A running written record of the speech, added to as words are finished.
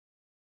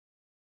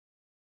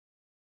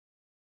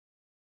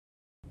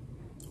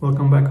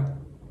Welcome back.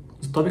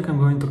 The topic I'm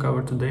going to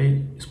cover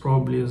today is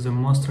probably the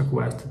most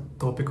requested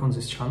topic on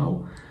this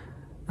channel,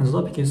 and the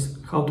topic is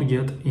how to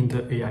get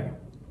into AI.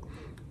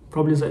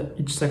 Probably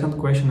each second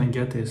question I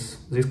get is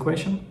this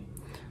question,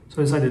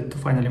 so I decided to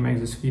finally make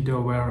this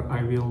video where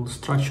I will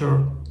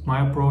structure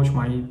my approach,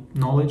 my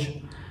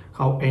knowledge,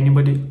 how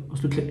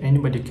absolutely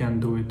anybody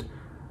can do it,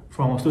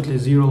 from absolutely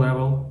zero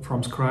level,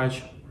 from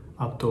scratch,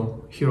 up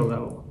to hero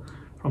level,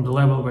 from the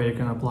level where you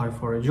can apply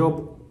for a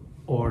job,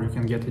 or you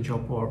can get a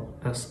job or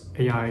as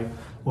AI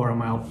or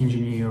ML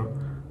engineer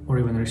or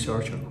even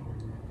researcher.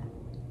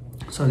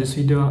 So in this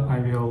video I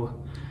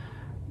will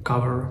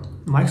cover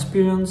my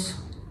experience,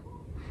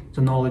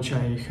 the knowledge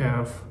I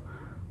have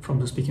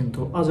from the speaking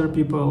to other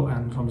people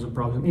and from the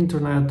browsing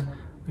internet,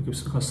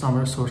 because some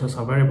resources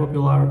are very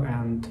popular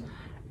and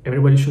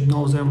everybody should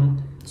know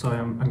them, so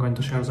I'm going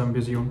to share them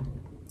with you.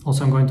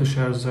 Also, I'm going to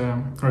share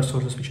the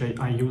resources which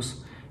I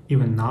use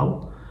even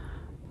now.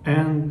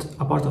 And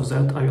apart of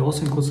that, I will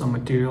also include some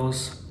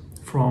materials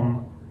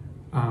from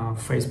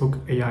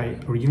Facebook AI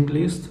reading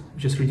list,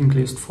 which is reading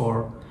list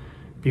for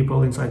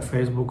people inside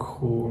Facebook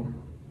who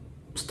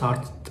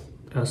started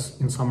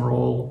in some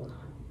role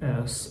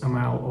as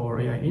ML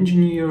or AI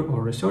engineer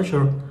or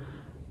researcher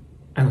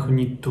and who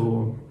need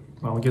to,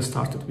 well, get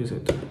started with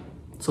it.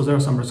 So there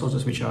are some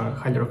resources which are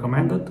highly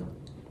recommended,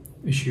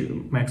 which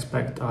you may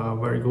expect are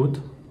very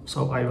good,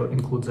 so I will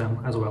include them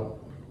as well.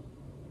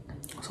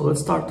 So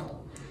let's start.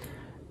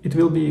 It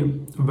will be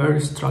a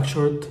very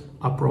structured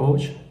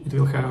approach. It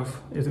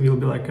will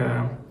be like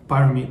a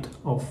pyramid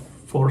of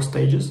 4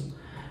 stages.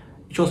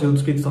 Each also will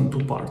split on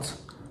 2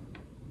 parts,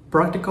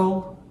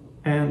 practical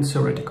and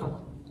theoretical,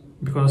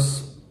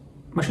 because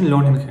machine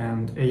learning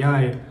and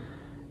AI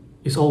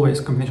is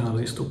always a combination of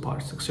these 2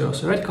 parts, so your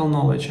theoretical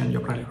knowledge and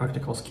your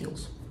practical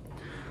skills.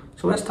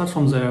 So let's start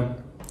from the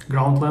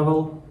ground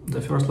level, the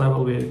first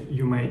level where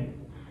you may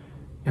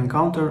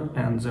encounter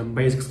and the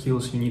basic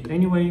skills you need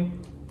anyway.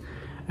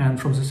 And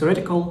from the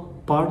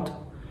theoretical part,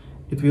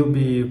 it will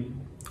be,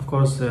 of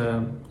course,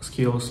 the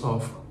skills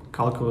of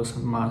calculus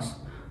and math.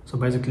 So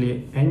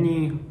basically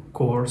any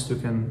course you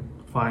can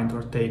find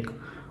or take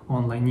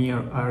on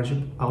linear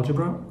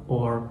algebra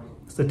or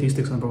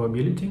statistics and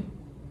probability,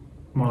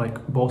 more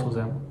like both of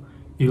them.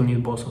 You will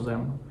need both of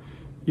them.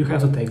 You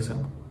have to take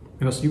them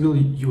because you will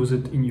use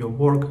it in your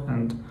work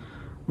and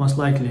most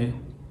likely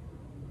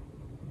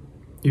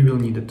you will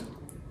need it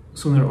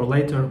sooner or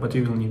later, but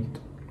you will need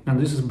it. And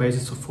this is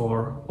basis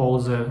for all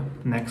the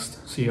next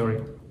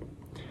theory.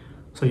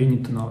 So you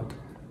need to know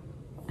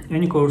it.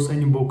 Any course,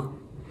 any book,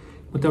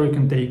 whatever you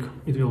can take,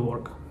 it will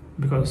work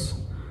because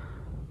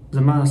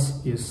the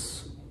math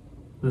is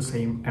the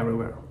same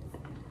everywhere.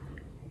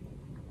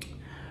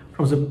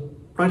 From the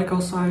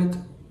practical side,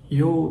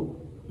 you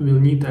will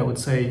need, I would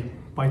say,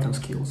 Python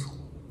skills.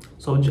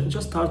 So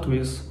just start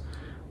with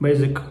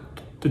basic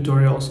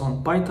tutorials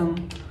on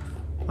Python,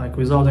 like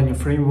without any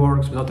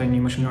frameworks, without any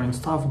machine learning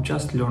stuff,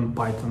 just learn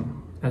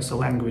Python as a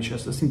language,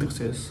 as a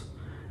syntaxes,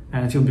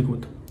 and it will be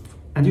good.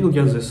 And you will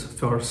get this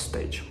first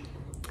stage,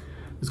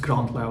 this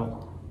ground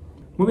level.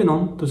 Moving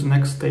on to the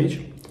next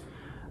stage,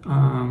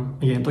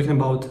 again, talking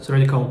about the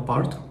theoretical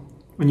part.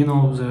 When you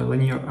know the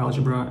linear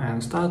algebra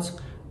and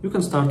stats, you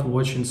can start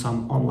watching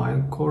some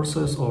online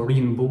courses or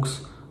reading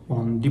books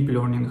on deep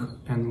learning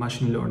and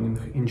machine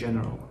learning in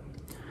general.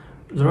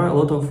 There are a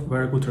lot of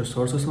very good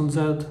resources on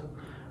that.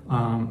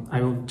 I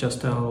will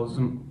just tell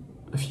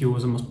a few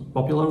of the most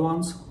popular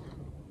ones.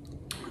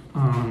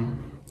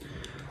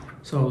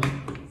 So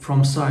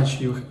from such,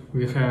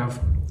 we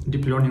have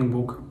Deep Learning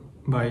book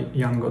by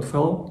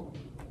Goodfellow.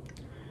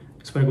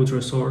 It's a very good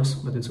resource,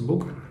 but it's a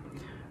book.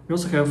 We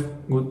also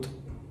have good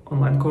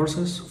online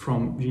courses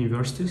from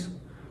universities,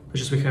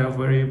 such as we have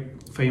very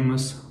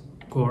famous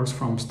course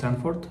from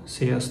Stanford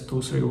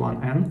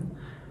CS231n.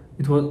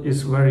 It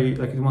was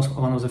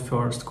one of the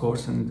first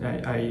courses, and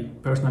I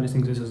personally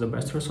think this is the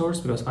best resource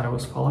because I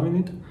was following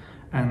it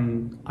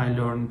and I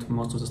learned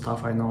most of the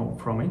stuff I know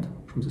from it,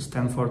 from the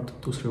Stanford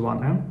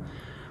 231n,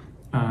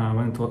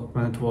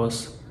 when it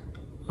was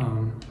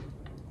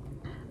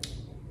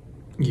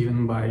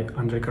given by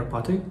Andrei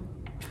Karpathy.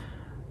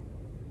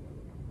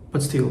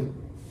 But still,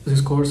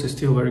 this course is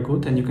still very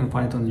good and you can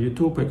find it on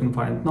YouTube, you can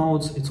find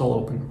notes, it's all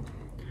open.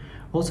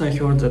 Also, I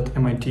heard that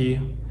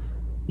MIT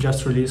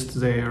just released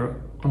their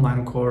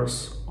online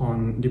course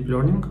on deep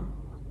learning,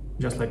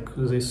 just like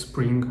this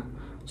spring,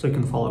 so you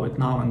can follow it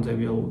now, and they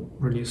will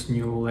release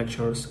new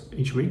lectures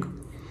each week,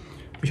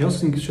 which I also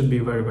think should be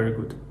very, very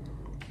good.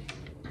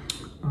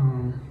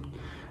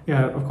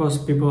 Yeah, of course,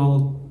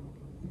 people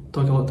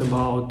talk a lot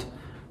about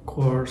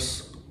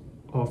course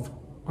on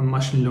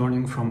machine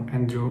learning from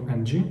Andrew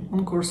and G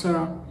on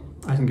Coursera.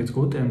 I think it's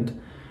good,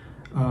 and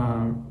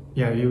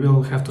yeah, you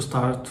will have to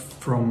start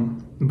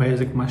from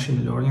basic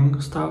machine learning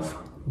stuff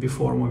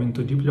before moving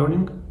to deep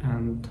learning,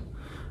 and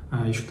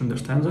you should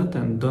understand that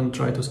and don't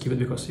try to skip it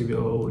because you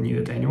will need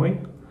it anyway,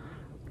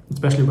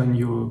 especially when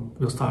you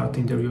will start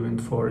interviewing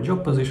for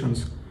job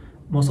positions.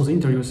 Most of the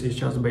interviews is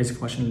just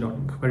basic machine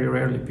learning. Very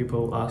rarely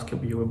people ask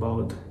you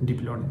about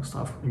deep learning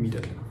stuff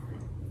immediately.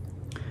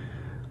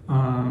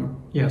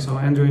 So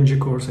Andrew NG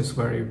course is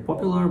very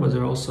popular, but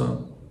there are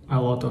also a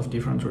lot of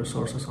different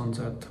resources on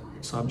that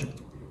subject.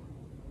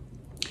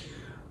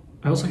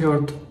 I also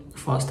heard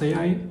Fast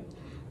AI,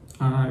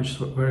 which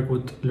is a very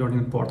good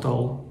learning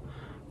portal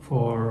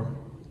for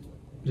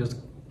just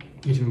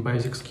getting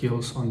basic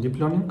skills on deep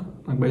learning,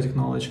 like basic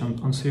knowledge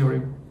on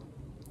theory.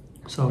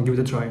 So give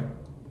it a try.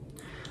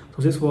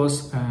 So this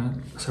was a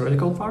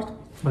theoretical part,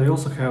 but I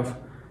also have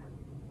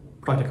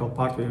practical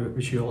part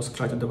which you also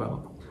try to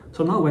develop.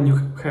 So now when you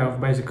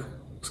have basic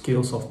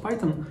skills of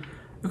Python,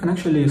 you can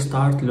actually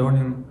start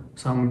learning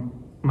some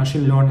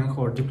machine learning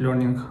or deep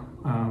learning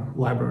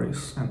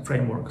libraries and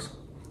frameworks.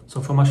 So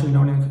for machine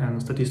learning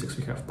and statistics,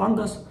 we have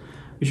pandas,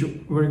 which is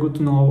very good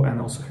to know, and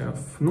also have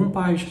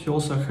NumPy, which you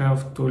also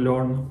have to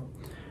learn.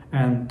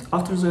 And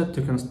after that,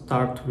 you can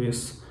start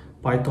with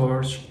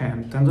PyTorch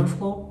and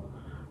TensorFlow.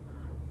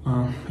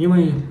 You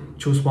may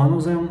choose one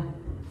of them,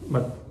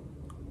 but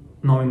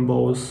knowing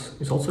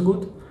both is also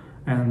good,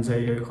 and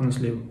they are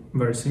honestly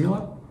very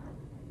similar.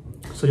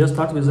 So just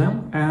start with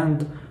them,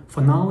 and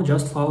for now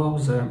just follow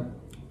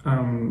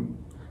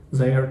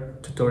their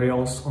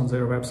tutorials on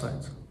their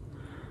websites.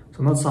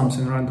 So not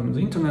something random on the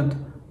internet,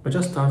 but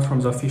just start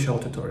from the official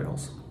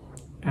tutorials.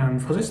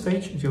 And for this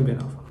stage it will be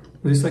enough.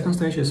 This second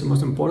stage is the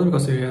most important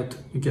because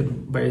you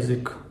get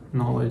basic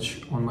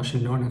knowledge on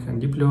machine learning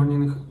and deep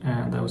learning,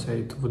 and I would say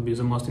it would be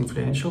the most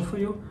influential for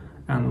you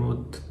and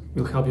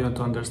will help you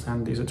to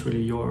understand is it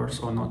really yours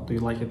or not, do you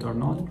like it or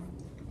not.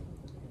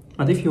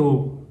 But if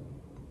you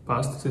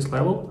passed this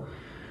level,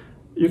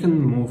 you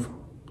can move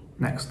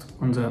next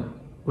on the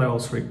level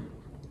 3.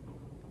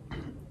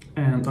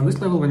 And on this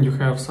level, when you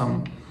have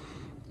some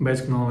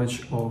basic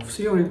knowledge of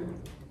theory,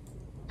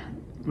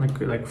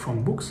 like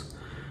from books,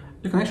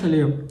 you can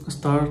actually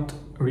start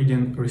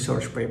reading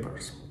research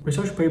papers.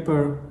 Research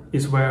paper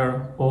is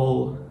where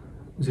all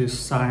this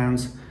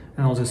science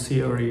and all this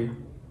theory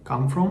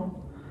come from.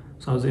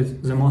 So it's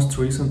the most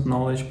recent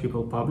knowledge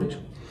people publish.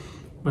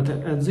 But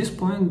at this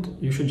point,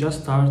 you should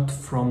just start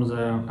from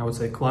the, I would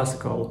say,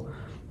 classical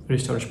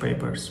research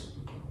papers.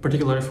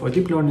 Particularly for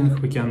deep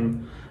learning, we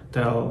can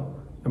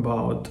tell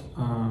about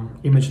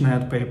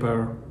ImageNet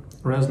paper,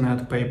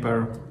 ResNet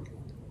paper,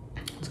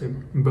 say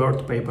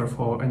BERT paper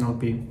for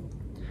NLP.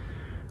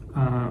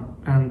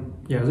 And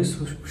yeah, this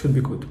should be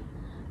good.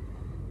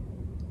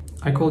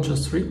 I call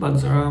just 3,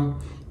 but there are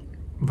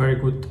very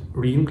good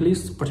reading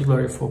lists,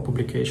 particularly for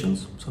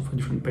publications, so for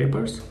different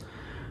papers.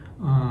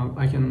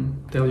 I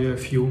can tell you a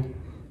few,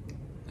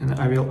 and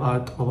I will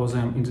add all of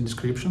them in the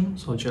description,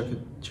 so check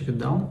it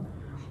down.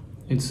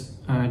 It's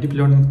Deep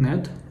Learning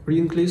Net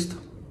reading list,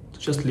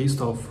 just list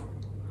of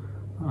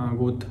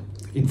good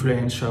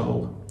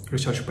influential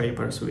research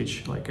papers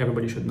which like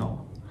everybody should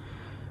know.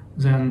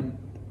 Then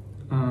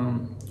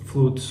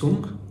Fluid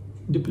Sung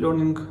deep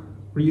learning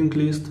reading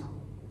list,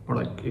 or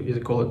like you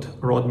call it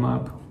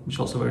roadmap, which is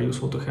also very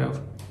useful to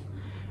have.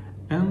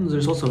 And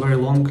there's also a very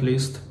long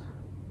list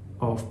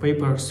of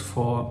papers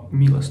for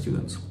Mila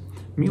students.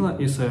 Mila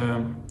is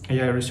an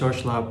AI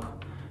research lab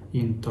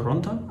in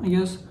Toronto, I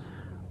guess,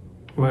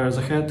 where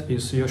the head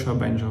is Yoshua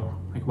Bengio,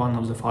 like one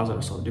of the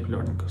fathers of deep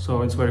learning.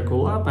 So it's a very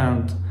cool lab,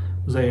 and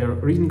their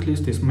reading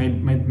list is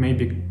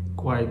maybe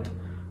quite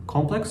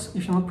complex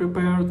if you're not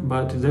prepared,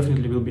 but it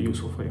definitely will be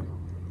useful for you.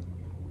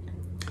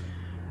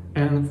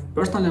 And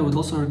personally, I would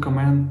also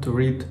recommend to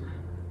read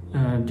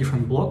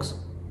different blogs.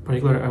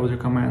 Particularly, I would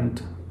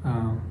recommend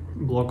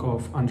blog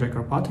of Andrei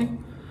Karpathy,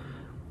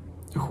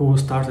 who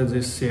started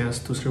this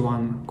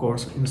CS231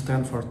 course in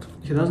Stanford.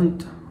 He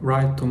doesn't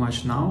write too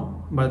much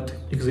now, but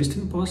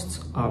existing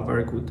posts are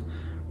very good,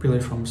 really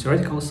from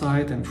theoretical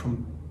side and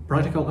from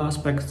practical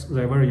aspects.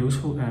 They're very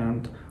useful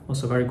and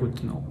also very good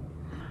to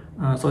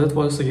know. So that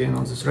was again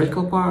on the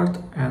theoretical part,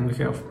 and we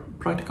have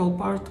practical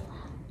part.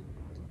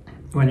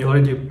 When you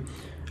already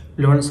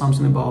learned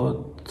something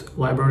about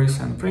libraries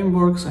and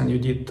frameworks and you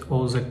did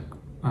all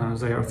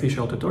their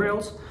official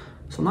tutorials,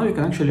 so now you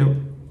can actually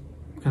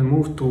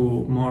move to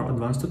more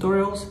advanced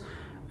tutorials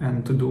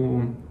and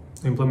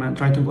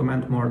try to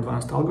implement more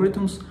advanced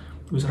algorithms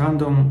with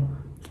random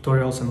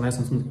tutorials and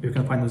lessons you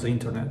can find on the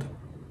internet.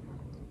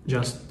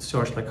 Just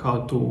search like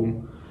how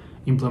to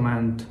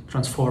implement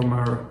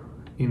transformer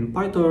in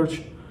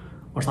PyTorch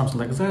or something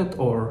like that,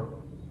 or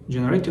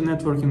generative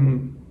network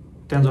in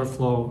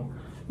TensorFlow.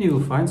 You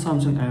will find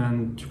something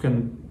and you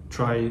can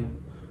try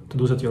to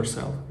do that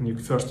yourself. And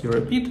first you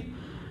repeat,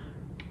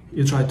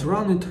 you try to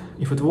run it.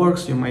 If it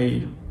works, you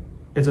may,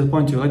 at that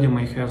point you already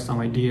may have some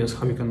ideas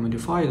how you can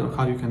modify it or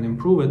how you can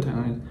improve it,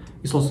 and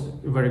it's also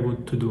very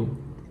good to do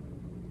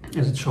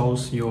as it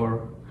shows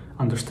your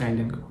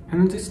understanding.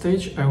 And at this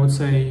stage, I would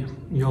say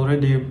you're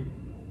already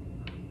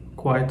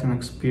quite an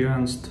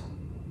experienced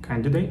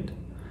candidate.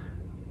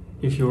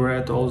 If you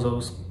read all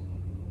those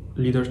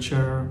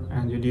literature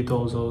and you did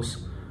all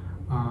those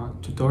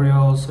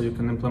tutorials, so you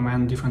can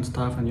implement different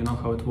stuff and you know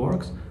how it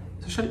works,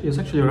 it's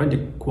actually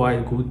already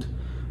quite good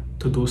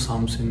to do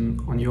something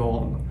on your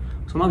own.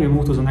 So now we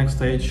move to the next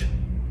stage,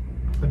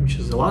 which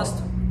is the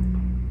last,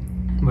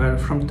 where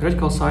from the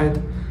theoretical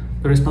side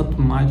there is not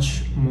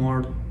much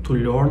more to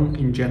learn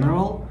in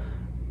general.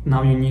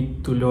 Now you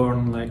need to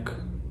learn like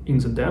in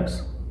the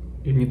depth.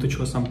 You need to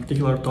choose some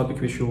particular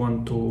topic which you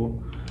want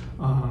to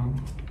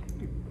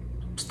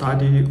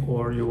study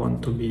or you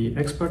want to be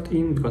expert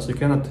in, because you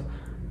cannot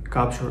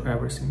capture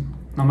everything.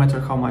 No matter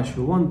how much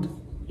you want,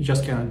 you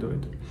just cannot do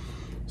it.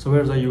 So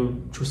whether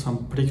you choose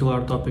some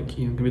particular topic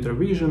in computer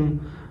vision,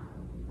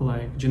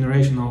 like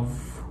generation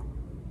of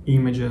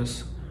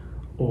images,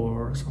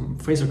 or some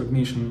face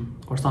recognition,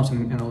 or something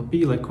in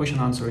NLP, like question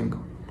answering,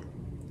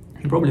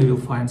 you probably will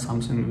find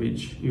something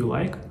which you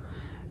like.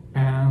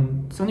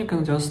 And then you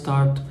can just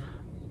start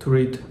to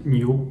read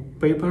new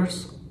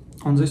papers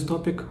on this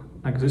topic.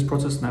 Like, this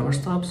process never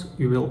stops.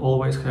 You will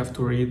always have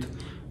to read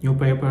new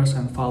papers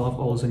and follow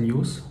all the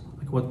news,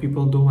 like what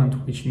people do and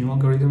which new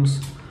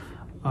algorithms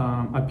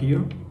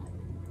appear.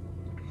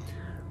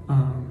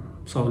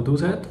 So do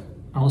that.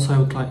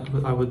 Also,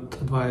 I would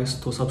advise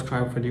to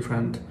subscribe for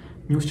different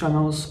news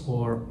channels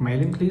or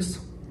mailing lists,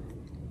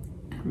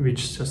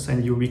 which just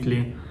send you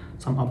weekly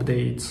some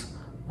updates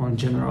on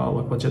general,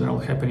 like what's general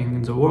happening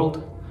in the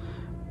world,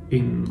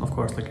 in, of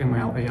course, like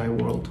ML AI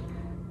world.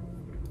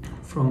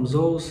 From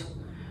those,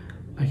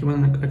 I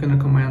can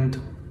recommend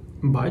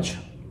Batch.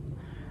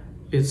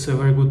 It's a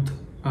very good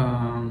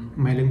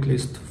mailing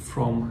list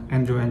from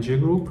Andrew NG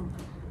group,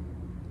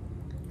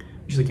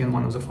 which is again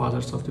one of the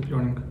fathers of deep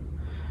learning.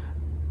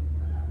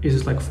 It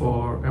is like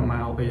for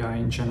ML AI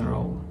in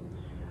general.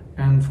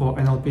 And for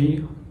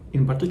NLP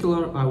in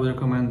particular, I would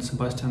recommend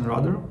Sebastian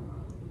Rader,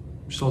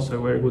 which is also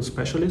a very good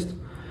specialist,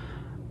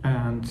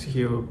 and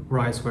he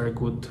writes very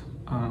good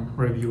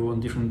review on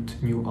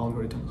different new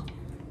algorithms.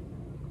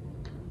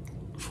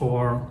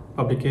 For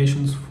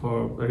publications,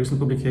 for recent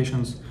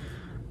publications,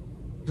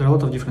 there are a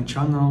lot of different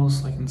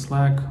channels, like in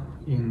Slack,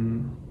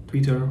 in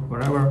Twitter,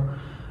 wherever.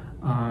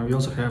 We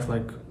also have,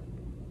 like,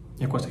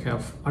 of course, we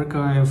have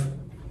ArXiv,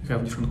 we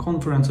have different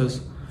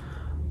conferences.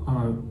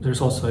 There's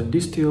also a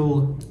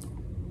Distill,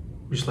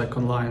 which is like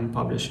online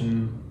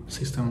publishing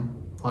system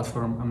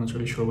platform. I'm not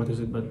really sure what is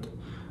it, but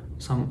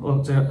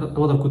there are a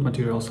lot of good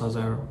materials are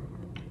there.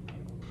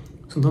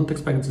 So don't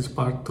expect this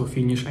part to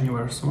finish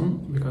anywhere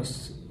soon,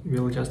 because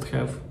you will just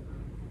have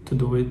to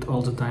do it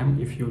all the time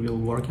if you will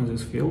work in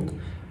this field,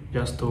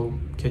 just to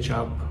catch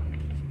up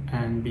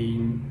and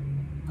be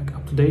like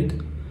up to date,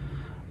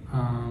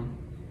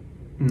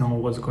 know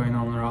what's going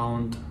on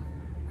around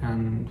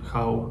and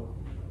how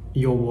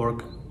your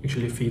work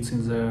actually fits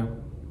in the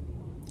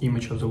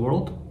image of the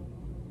world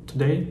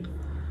today.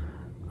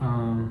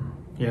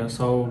 Yeah,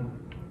 so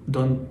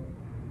don't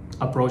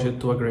approach it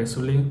too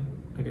aggressively,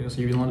 because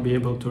you will not be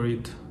able to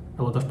read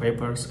a lot of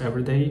papers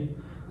every day.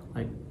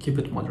 Like, keep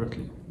it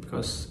moderately,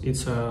 because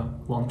it's a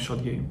long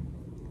shot game.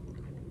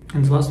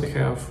 And last, we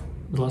have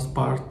the last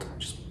part,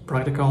 just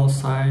practical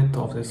side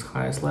of this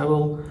highest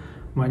level,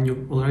 when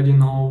you already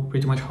know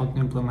pretty much how to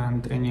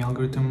implement any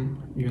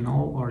algorithm you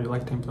know or you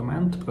like to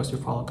implement, because you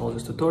followed all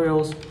these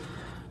tutorials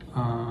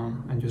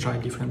and you try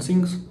different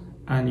things,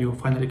 and you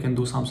finally can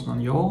do something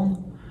on your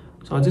own.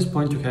 So at this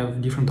point you have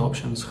different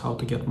options how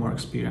to get more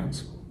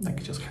experience,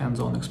 like just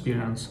hands-on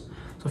experience.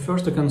 So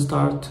first you can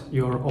start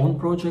your own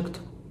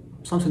project,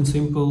 something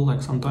simple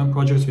like some toy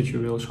projects which you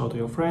will show to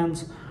your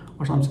friends,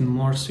 or something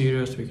more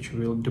serious which you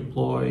will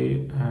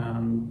deploy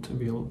and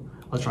will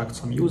attract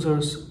some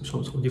users,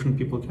 so different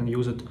people can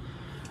use it.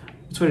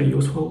 It's very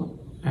useful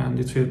and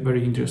it's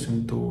very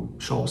interesting to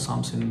show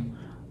something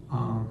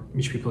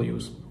which people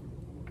use.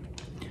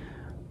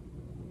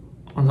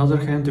 On the other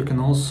hand, you can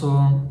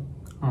also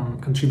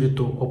contribute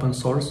to open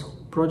source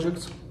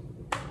projects,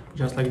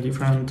 just like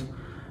different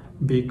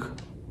big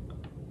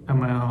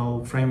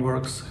ML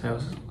frameworks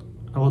have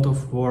a lot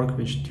of work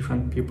which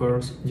different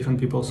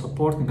people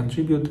support and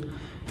contribute.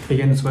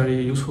 Again, it's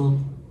very useful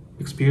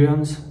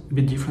experience, a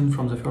bit different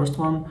from the first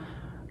one,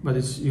 but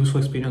it's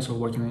useful experience of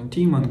working in a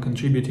team and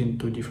contributing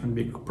to different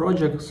big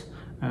projects,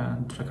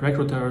 and like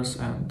recruiters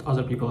and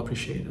other people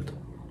appreciate it.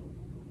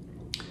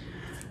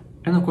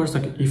 And of course,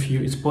 like if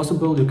it's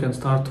possible, you can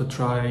start to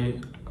try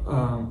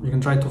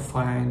to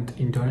find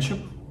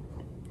internship.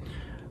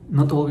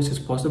 Not always is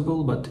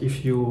possible, but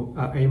if you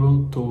are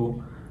able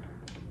to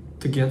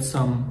get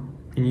some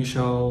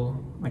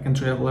initial like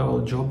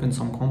entry-level job in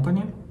some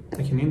company,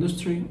 like in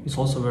industry, it's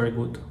also very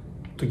good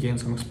to gain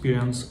some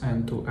experience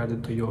and to add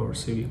it to your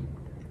CV.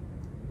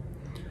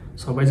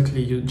 So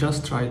basically, you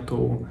just try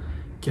to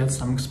get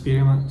some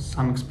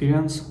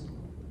experience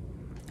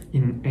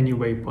in any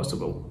way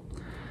possible.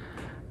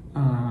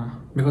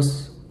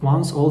 Because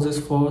once all these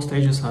 4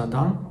 stages are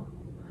done,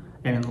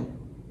 and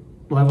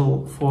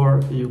level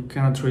 4 you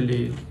cannot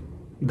really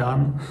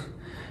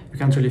you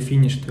can't really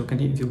finish. It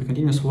will be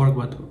continuous work,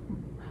 but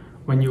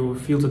when you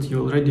feel that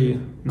you already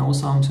know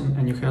something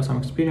and you have some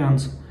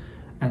experience,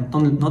 and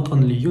not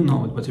only you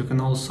know it, but you can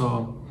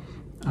also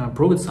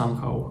prove it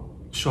somehow,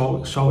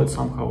 show it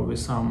somehow with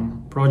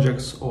some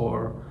projects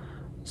or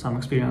some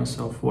experience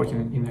of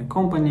working in a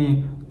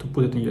company to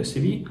put it in your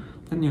CV,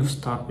 then you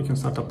can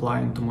start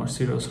applying to more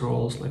serious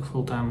roles like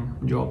full-time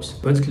jobs.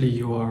 Basically,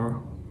 you are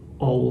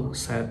all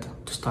set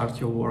to start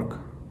your work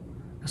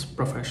as a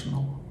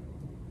professional.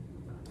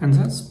 And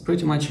that's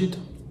pretty much it.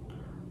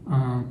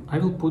 I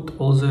will put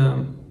all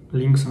the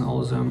links and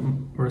all the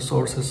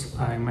resources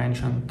I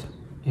mentioned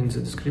in the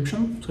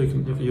description, so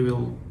you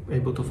will be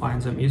able to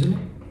find them easily.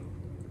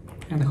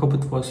 And I hope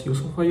it was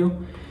useful for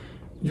you.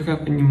 If you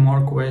have any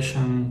more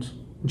questions,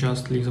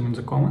 just leave them in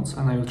the comments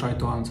and I will try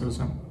to answer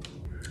them.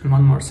 And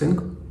one more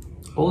thing,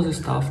 all this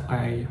stuff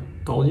I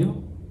told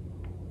you,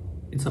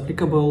 it's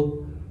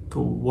applicable to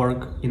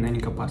work in any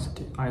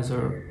capacity,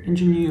 either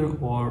engineer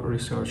or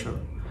researcher.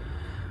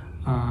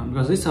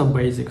 Because these are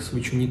basics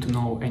which you need to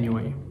know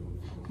anyway.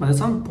 But at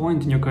some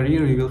point in your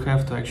career you will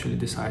have to actually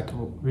decide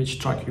which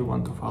track you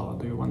want to follow.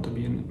 Do you want to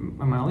be an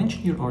ML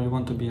engineer or you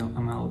want to be an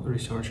ML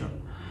researcher?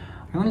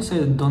 I want to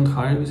say don't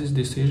hurry with this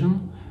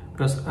decision,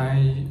 because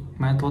I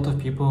met a lot of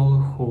people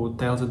who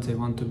tell that they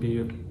want to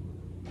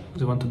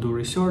do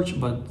research,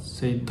 but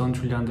they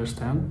don't really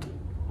understand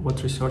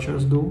what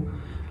researchers do,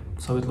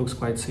 so it looks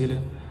quite silly.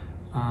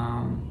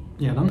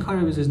 Yeah, don't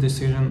hurry with this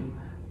decision.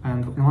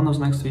 And in one of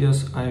the next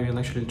videos, I will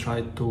actually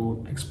try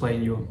to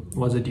explain you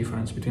what's the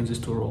difference between these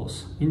two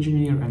roles,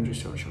 engineer and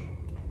researcher.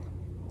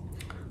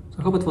 So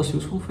I hope it was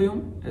useful for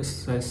you.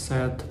 As I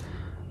said,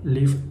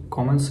 leave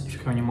comments if you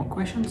have any more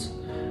questions,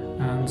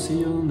 and see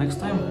you next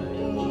time.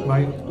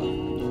 Bye.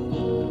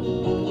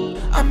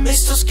 I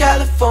miss those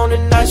California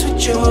nights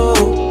with you.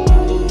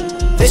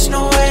 There's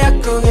no way I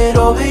could get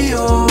over you.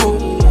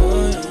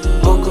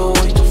 Or go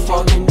way too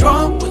fucking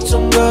drunk with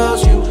some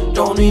girls you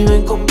don't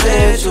even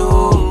compare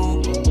to.